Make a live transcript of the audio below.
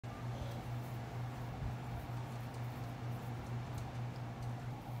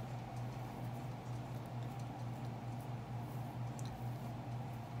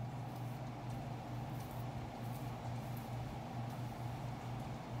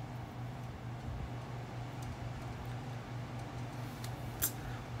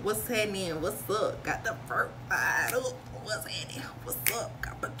What's happening? What's up? Got the first fired up. What's happening? What's up?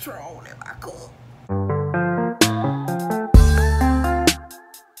 Got Patron in my cup.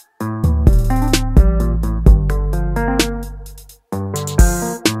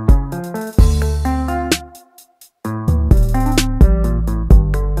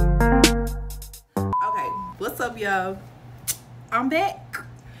 Okay, what's up, y'all? I'm back.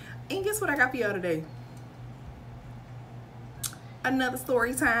 And guess what I got for y'all today? Another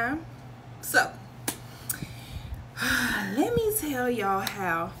story time. So let me tell y'all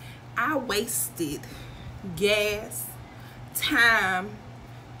how I wasted gas, time,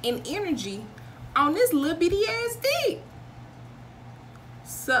 and energy on this little bitty ass dick.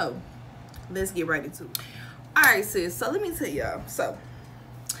 So let's get right into it. All right, sis, so let me tell y'all. So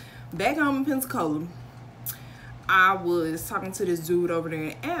back home in Pensacola, I was talking to this dude over there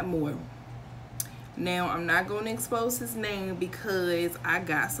in Atmore. Now, I'm not going to expose his name because I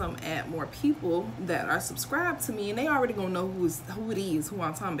got some Atmore people that are subscribed to me, and they already going to know who it is, who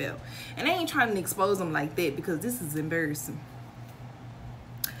I'm talking about. And I ain't trying to expose them like that because this is embarrassing.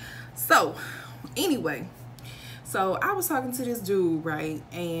 So, anyway, so I was talking to this dude, right?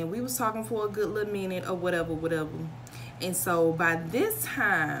 And we was talking for a good little minute or whatever. And so, by this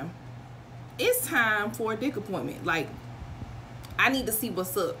time, it's time for a dick appointment. Like, I need to see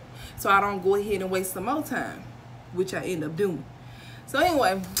what's up so I don't go ahead and waste some more time, which I end up doing. So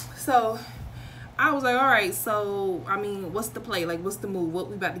anyway, so I was like, all right, so I mean, what's the play? Like, what's the move? What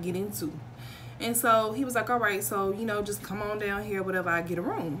we about to get into? And so he was like, all right, so you know, just come on down here, whatever, I get a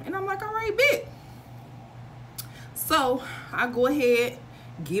room. And I'm like, all right, bet. So I go ahead,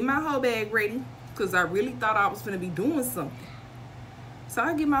 get my whole bag ready, because I really thought I was gonna be doing something. So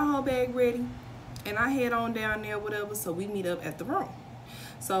I get my whole bag ready and I head on down there, whatever. So we meet up at the room.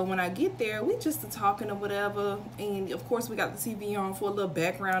 So when I get there, we just talking or whatever. And of course we got the TV on for a little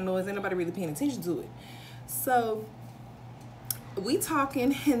background noise. Ain't nobody really paying attention to it. So we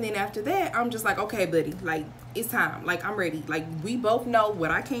talking, and then after that, I'm just like, okay, buddy, like, it's time. Like, I'm ready. Like, we both know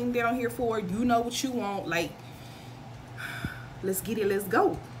what I came down here for. You know what you want. Like, let's get it, let's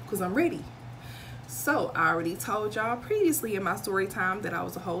go, because I'm ready. So I already told y'all previously in my story time that I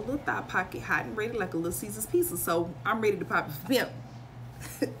was a whole little thigh pocket, hot and ready like a little Caesar's pizza. So I'm ready to pop it for pimp.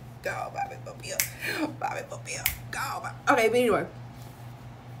 Go, pop it for pimp. Pop it for pimp. Go, pop. Okay, but anyway.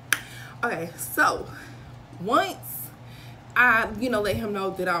 Okay, so once I, let him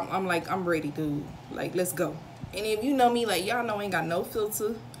know that I'm like, I'm ready, dude. Like, let's go. And if you know me, like, y'all know I ain't got no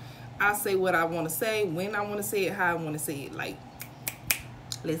filter. I say what I want to say, when I want to say it, how I want to say it. Like,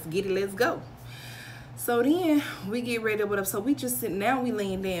 let's get it, let's go. So then we get ready to whatever. So we just sit now, we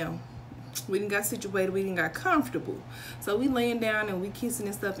laying down. We didn't got situated, we didn't got comfortable. So we laying down and we kissing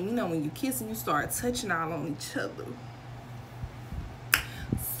and stuff. And you know, when you kissing, you start touching all on each other.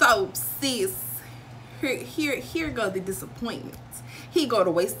 So sis, here go the disappointment. He go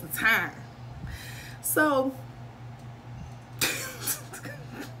to waste of time. So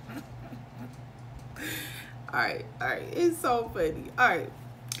all right, it's so funny. All right.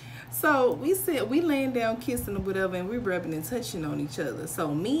 So we laying down kissing or whatever, and we rubbing and touching on each other.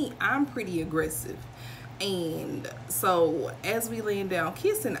 So me, I'm pretty aggressive. And so as we laying down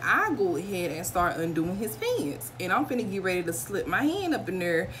kissing, I go ahead and start undoing his pants. And I'm finna get ready to slip my hand up in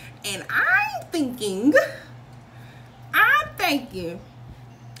there. And I'm thinking, I'm finna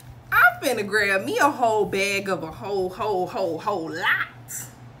grab me a whole bag of a whole lot.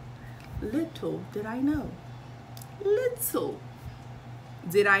 Little did I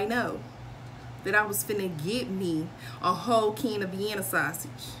know that I was finna get me a whole can of Vienna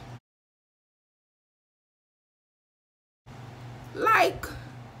sausage. Like,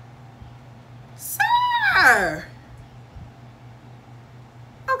 sir.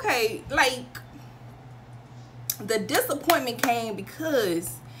 Okay, like, the disappointment came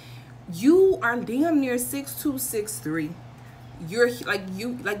because you are damn near 6'2", 6'3". You're like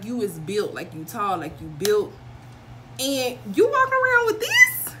you is built, like you tall, like you built. And you walking around with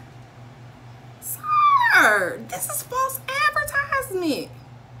this? Sir, this is false advertisement.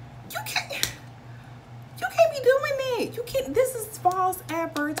 You can't be doing that. You can't, this is false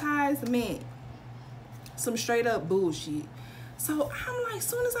advertisement. Some straight up bullshit. So I'm like, as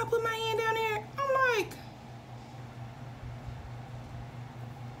soon as I put my hand down there, I'm like,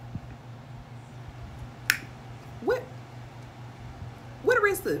 what the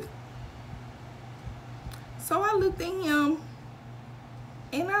rest of it? So I looked at him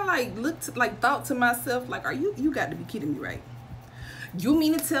and I thought to myself, like, you got to be kidding me, right? You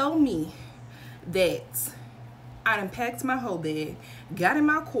mean to tell me that I done packed my whole bag, got in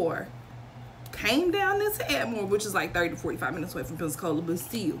my car, came down there to Atmore, which is like 30 to 45 minutes away from Pensacola, but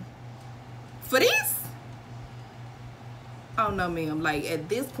still, for this, oh no ma'am, like at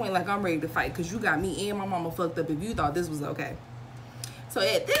this point, like I'm ready to fight, because you got me and my mama fucked up if you thought this was okay. So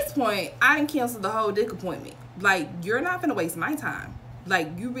at this point, I didn't cancel the whole dick appointment. Like, you're not finna waste my time.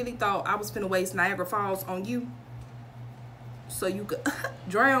 Like, you really thought I was finna waste Niagara Falls on you so you could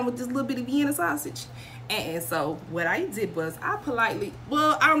drown with this little bit of Vienna sausage? And so what I did was I politely,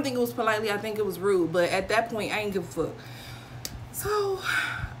 well, I don't think it was politely, I think it was rude, but at that point I ain't give a fuck. So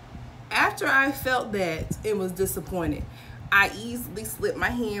after I felt that it was disappointed, I easily slipped my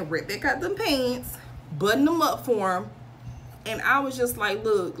hand right back out them pants, buttoned them up for him, and I was just like,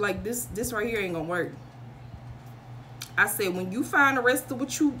 look, like this right here ain't gonna work. I said, when you find the rest of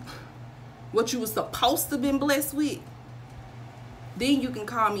what you was supposed to been blessed with, then you can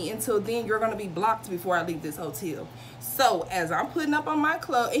call me. Until then, you're gonna be blocked before I leave this hotel. So as I'm putting up on my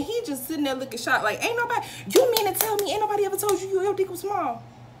clothes, and he just sitting there looking shocked, like, ain't nobody, you mean to tell me ain't nobody ever told you your dick was small?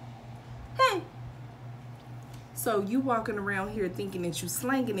 So you walking around here thinking that you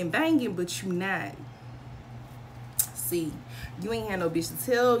slanging and banging, but you not. See, you ain't had no bitch to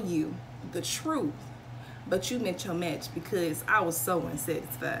tell you the truth, but you met your match, because I was so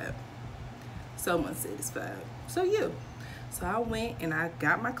unsatisfied. So unsatisfied. So yeah. So I went and I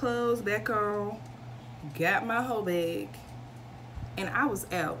got my clothes back on, got my whole bag, and I was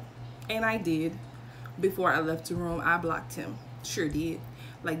out. And I did. Before I left the room, I blocked him. Sure did.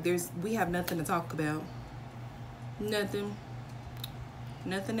 Like, we have nothing to talk about. Nothing.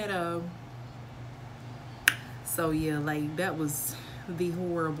 Nothing at all. So yeah, like, that was the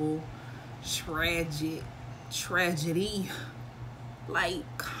horrible, tragedy. Like,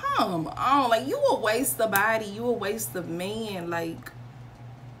 come on. Like, you will waste the body. You will waste the man. Like,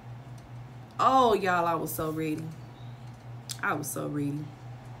 oh, y'all, I was so ready. I was so ready.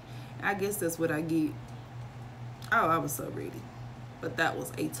 I guess that's what I get. Oh, I was so ready. But that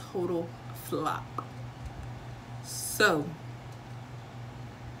was a total flop. So,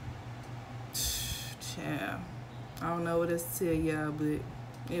 yeah, I don't know what else to tell y'all, but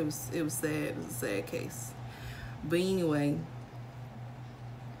it was sad. It was a sad case. But anyway,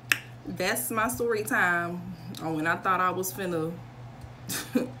 that's my story time on when I thought I was finna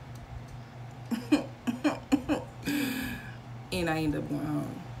and I ended up going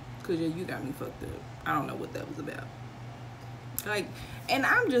home. Cause yeah, you got me fucked up. I don't know what that was about. Like, and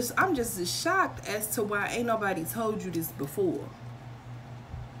I'm just as shocked as to why ain't nobody told you this before.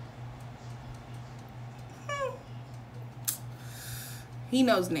 He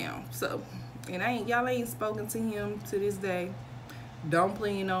knows now. So, and y'all ain't spoken to him to this day. Don't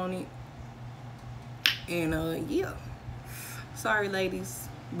plan on it. And yeah. Sorry ladies,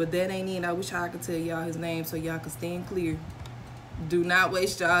 but that ain't it. I wish I could tell y'all his name so y'all could stand clear. Do not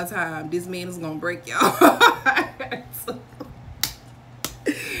waste y'all time. This man is gonna break y'all.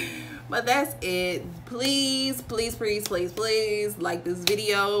 But that's it. Please, please, please, please, please like this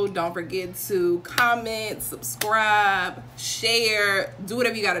video. Don't forget to comment, subscribe, share, do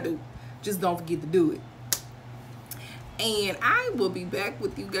whatever you gotta do. Just don't forget to do it. And I will be back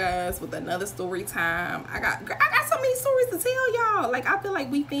with you guys with another story time. I got so many stories to tell y'all. Like, I feel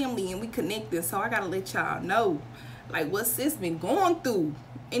like we family and we connected, so I gotta let y'all know like what sis been going through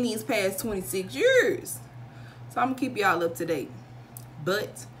in these past 26 years. So I'm gonna keep y'all up to date.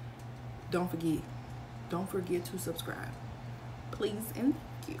 But don't forget to subscribe, please and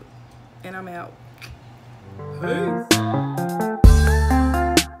thank you. And I'm out. Peace.